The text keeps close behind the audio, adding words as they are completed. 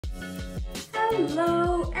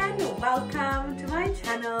Hello and welcome to my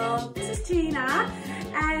channel. This is Gina,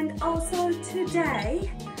 and also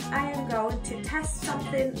today I am going to test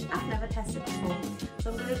something I've never tested before.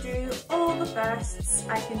 So I'm going to do all the bursts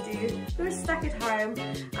I can do. We're stuck at home,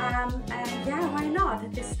 and yeah, why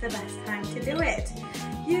not? This is the best time to do it.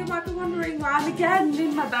 You might be wondering why I'm again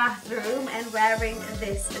in my bathroom and wearing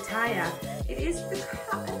this attire. It is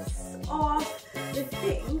because of the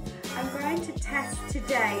thing I'm going to test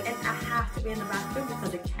today, and I have to be in the bathroom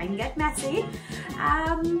because it can get messy.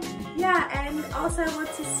 Yeah, and also I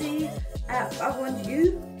want to see, I want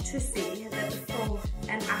you to see the before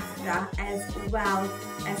and after as well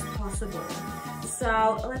as possible.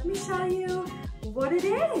 So let me show you what it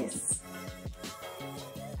is.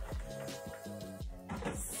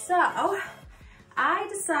 So I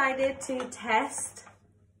decided to test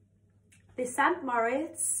the St.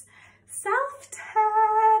 Moriz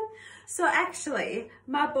self-tan. So actually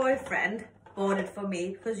my boyfriend bought it for me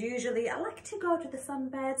because usually I like to go to the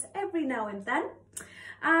sunbeds every now and then.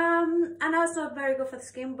 I know it's not very good for the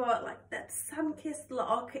skin, but like that sun-kissed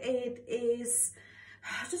look, it is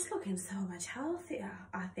just looking so much healthier,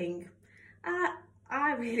 I think.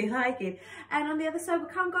 I really like it. And on the other side,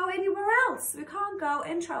 we can't go anywhere else. We can't go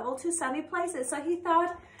and travel to sunny places. So he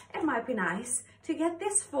thought it might be nice to get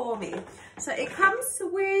this for me. So it comes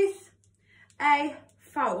with a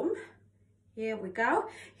foam. Here we go.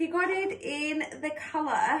 He got it in the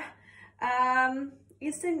color,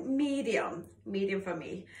 it's a medium for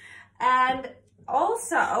me. And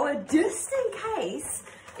also, just in case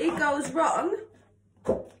it goes wrong,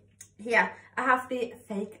 here I have the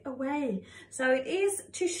fake away. So it is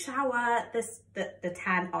to shower the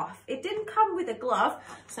tan off. It didn't come with a glove,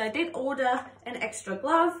 so I did order an extra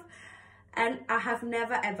glove, and I have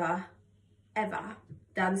never ever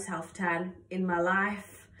done self-tan in my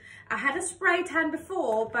life. I had a spray tan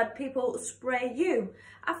before, but people spray you.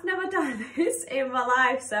 I've never done this in my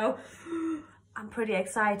life, so I'm pretty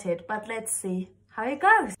excited, but let's see how it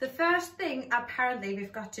goes. The first thing apparently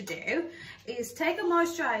we've got to do is take a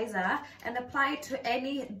moisturizer and apply it to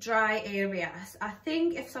any dry areas. I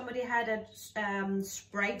think if somebody had a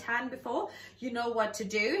spray tan before, you know what to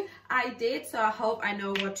do. I did, so I hope I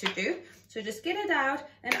know what to do. So just get it out,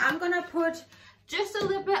 and I'm gonna put just a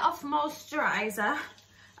little bit of moisturizer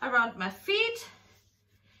around my feet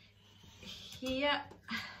here,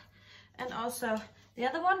 and also the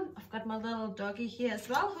other one. I've got my little doggy here as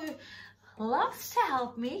well, who loves to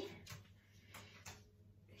help me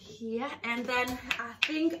here. And then I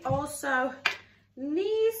think also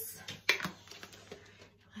knees.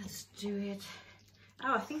 Let's do it.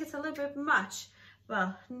 Oh, I think it's a little bit much.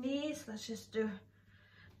 Well, knees, let's just do.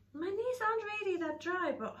 My knees aren't really that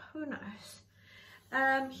dry, but who knows.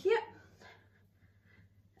 Here,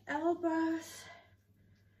 elbows,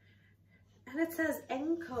 and it says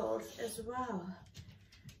ankles as well.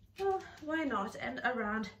 Well, why not? And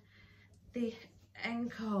around the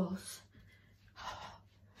ankles.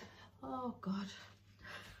 Oh God.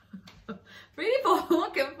 Really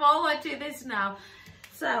looking forward to this now.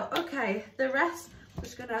 So, okay, the rest, I'm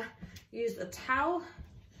just gonna use a towel.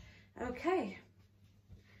 Okay.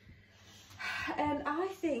 And I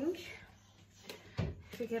think,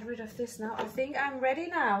 if we get rid of this now, I think I'm ready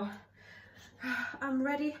now. I'm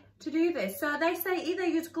ready to do this. So they say either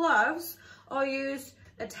use gloves or use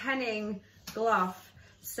a tanning glove.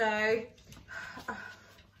 So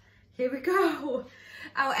here we go.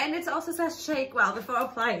 Oh, and it also says shake well before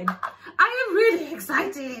applying. I am really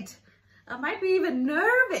excited. I might be even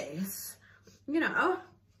nervous, you know.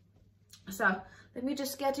 So let me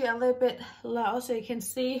just get you a little bit low so you can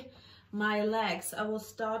see my legs. I will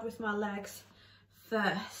start with my legs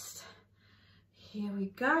first. Here we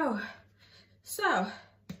go. So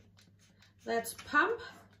let's pump.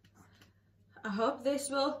 I hope this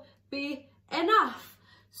will be enough.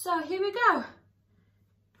 So here we go.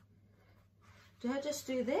 Do I just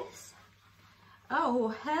do this?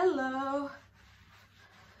 Oh, hello.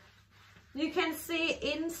 You can see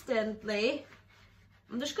instantly.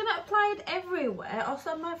 I'm just gonna apply it everywhere,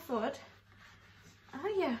 also on my foot. Oh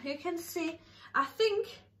yeah, you can see. I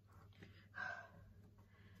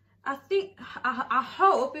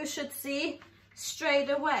hope you should see straight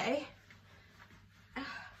away.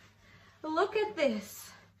 Look at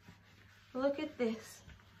this. Look at this.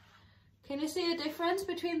 Can you see a difference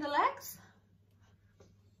between the legs?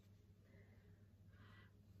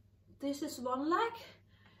 This is one leg.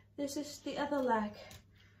 This is the other leg.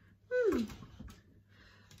 Look,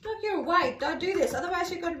 you're white. Don't do this,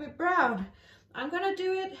 otherwise you're going to be brown. I'm going to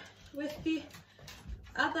do it with the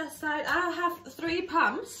other side. I'll have 3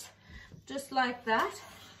 pumps, just like that.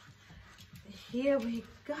 here we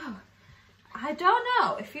go. I don't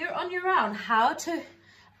know if you're on your own how to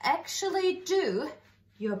actually do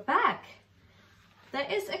your back. There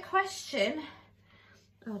is a question.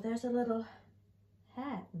 Oh, there's a little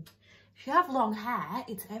hair. If you have long hair,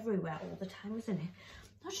 it's everywhere all the time, isn't it?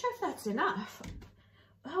 Not sure if that's enough.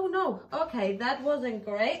 Oh no, okay, that wasn't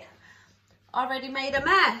great. Already made a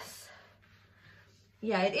mess.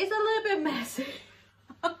 Yeah, it is a little bit messy.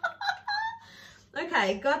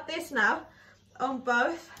 Okay, got this now on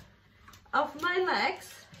both of my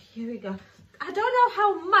legs. Here we go. I don't know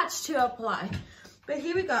how much to apply, but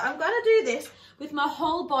here we go. I'm gonna do this with my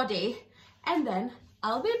whole body and then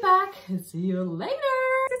I'll be back and see you later.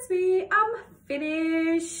 It's me, I'm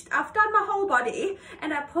finished. I've done my whole body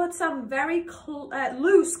and I put some very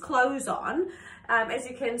loose clothes on. As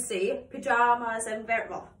you can see, pajamas and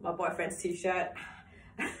well, my boyfriend's t-shirt.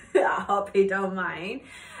 I hope he don't mind.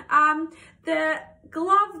 The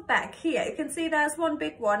glove back here, you can see there's one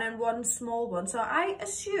big one and one small one. So I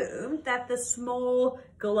assumed that the small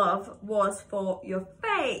glove was for your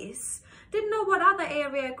face. Didn't know what other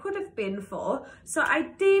area it could have been for. So I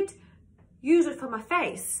did use it for my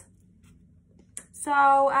face. So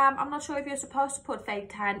I'm not sure if you're supposed to put fake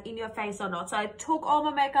tan in your face or not. So I took all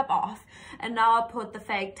my makeup off and now I put the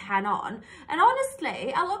fake tan on. And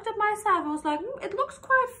honestly, I looked at myself and was like, it looks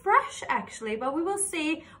quite fresh actually, but we will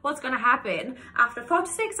see what's gonna happen after 4 to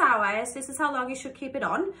 6 hours. This is how long you should keep it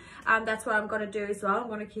on. That's what I'm gonna do as well. I'm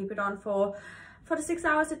gonna keep it on for 4 to 6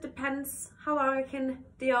 hours. It depends how long I can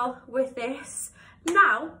deal with this.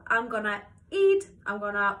 Now I'm gonna eat, I'm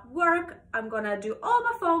gonna work, I'm gonna do all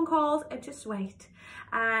my phone calls and just wait.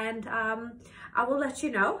 And I will let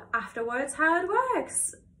you know afterwards how it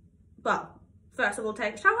works. Well, first I will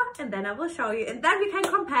take a shower and then I will show you and then we can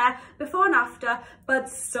compare before and after. But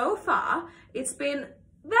so far it's been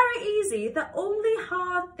very easy. The only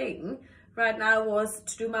hard thing right now was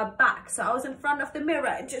to do my back. So I was in front of the mirror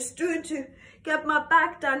and just doing to get my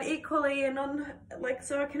back done equally and on, like,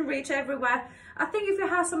 so I can reach everywhere. I think if you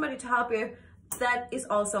have somebody to help you, that is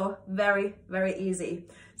also very, very easy.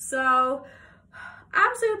 So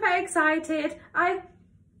I'm super excited. I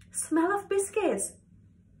smell of biscuits.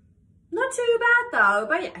 Not too bad though,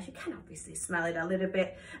 but yeah, you can obviously smell it a little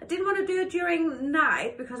bit. I didn't want to do it during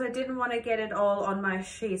night because I didn't want to get it all on my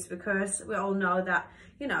sheets because we all know that,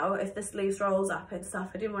 you know, if the sleeves rolls up and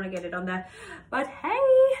stuff, I didn't want to get it on there. But hey,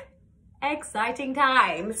 exciting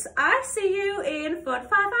times. I see you in 4 to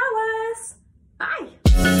 5 hours. Bye.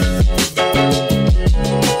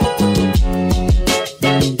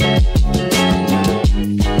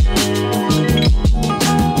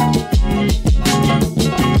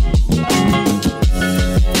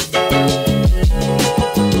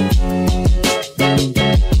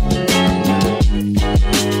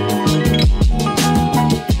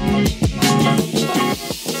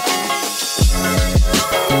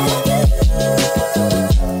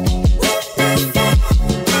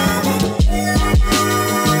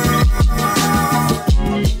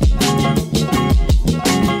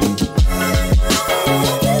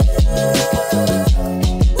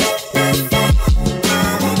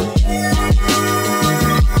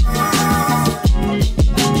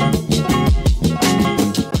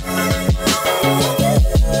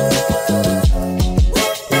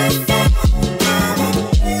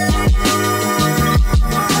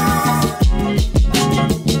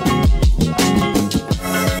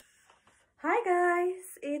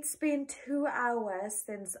 It's been 2 hours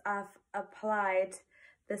since I've applied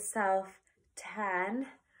the self tan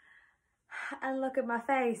and look at my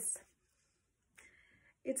face.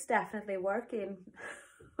 It's definitely working.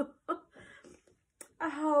 I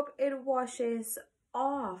hope it washes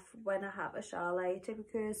off when I have a shower later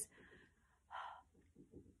because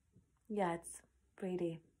yeah, it's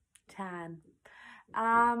pretty tan.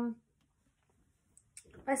 My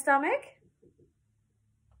stomach,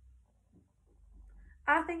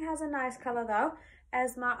 I think, has a nice color though,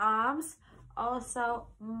 as my arms, also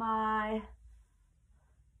my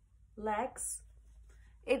legs.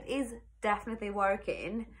 It is definitely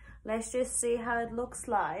working. Let's just see how it looks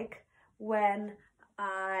like when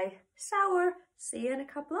I shower. See you in a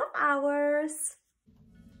couple of hours.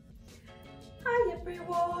 Hi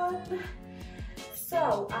everyone.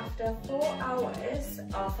 So after 4 hours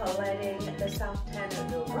of letting the self-tan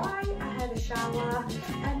dry, I had a shower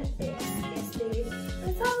and this is the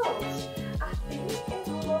result. I think it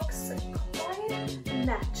looks quite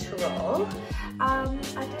natural.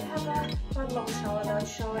 I did have a quite long shower though.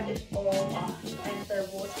 Shower it all off and the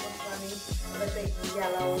water was running a little bit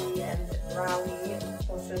yellowy and browny.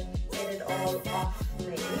 Also get it all off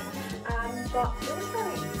me. But it was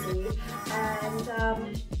very easy and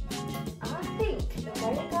I think the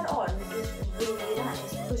way it got on is really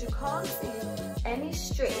nice because you can't see any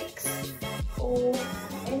streaks or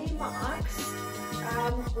any marks,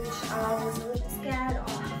 which I was a little bit scared of.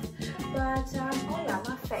 But oh yeah,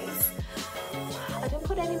 my face, I didn't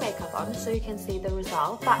put any makeup on so you can see the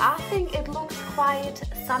result, but I think it looks quite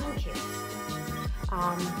sun-kissed.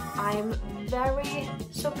 I'm very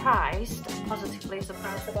surprised, positively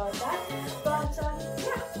surprised about that. But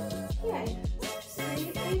yeah, see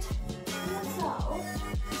it yourself.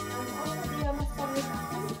 Also here, my sun is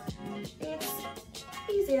happening. It's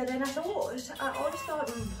easier than I thought. I always thought,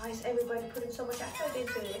 why is everybody putting so much effort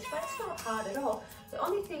into this? But it's not hard at all. The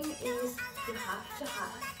only thing is you have to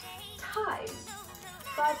have time.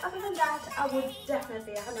 But other than that, I would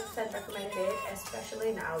definitely 100% recommend it,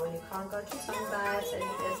 especially now when you can't go to sunbaths and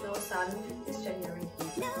there's no sun. It's January,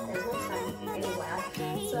 there's no sun anywhere.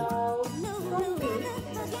 So for me,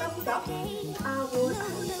 it's a thumbs up. I would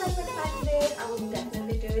 100% recommend it. I would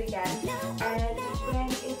definitely do it again. And when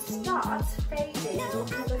it starts fading,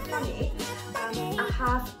 looking a bit funny, I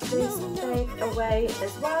have this fade away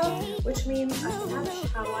as well, which means I can have a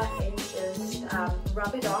shower and just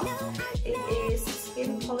rub it off. It is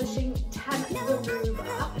skin polishing tan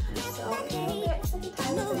remover, so if you get sick and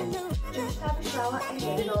tired of it, just have a shower and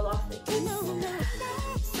get it all off with this.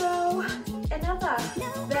 So another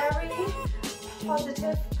very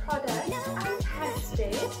positive product I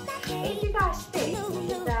tested. If you guys think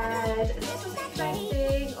that this was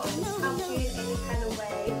interesting or this helped you in any kind of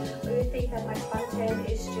way, or you think that my content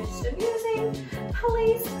is just amusing,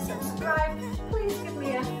 please subscribe, please give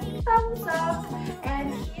me a thumbs up,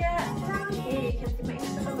 and here down here you can see my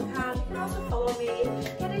Instagram account. You can also follow me,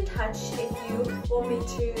 get in touch if you want me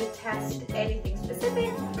to test anything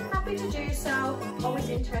specific. Happy to do so, always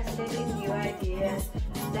interested in new ideas.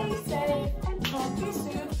 Stay safe and talk to you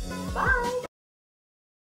soon. Bye!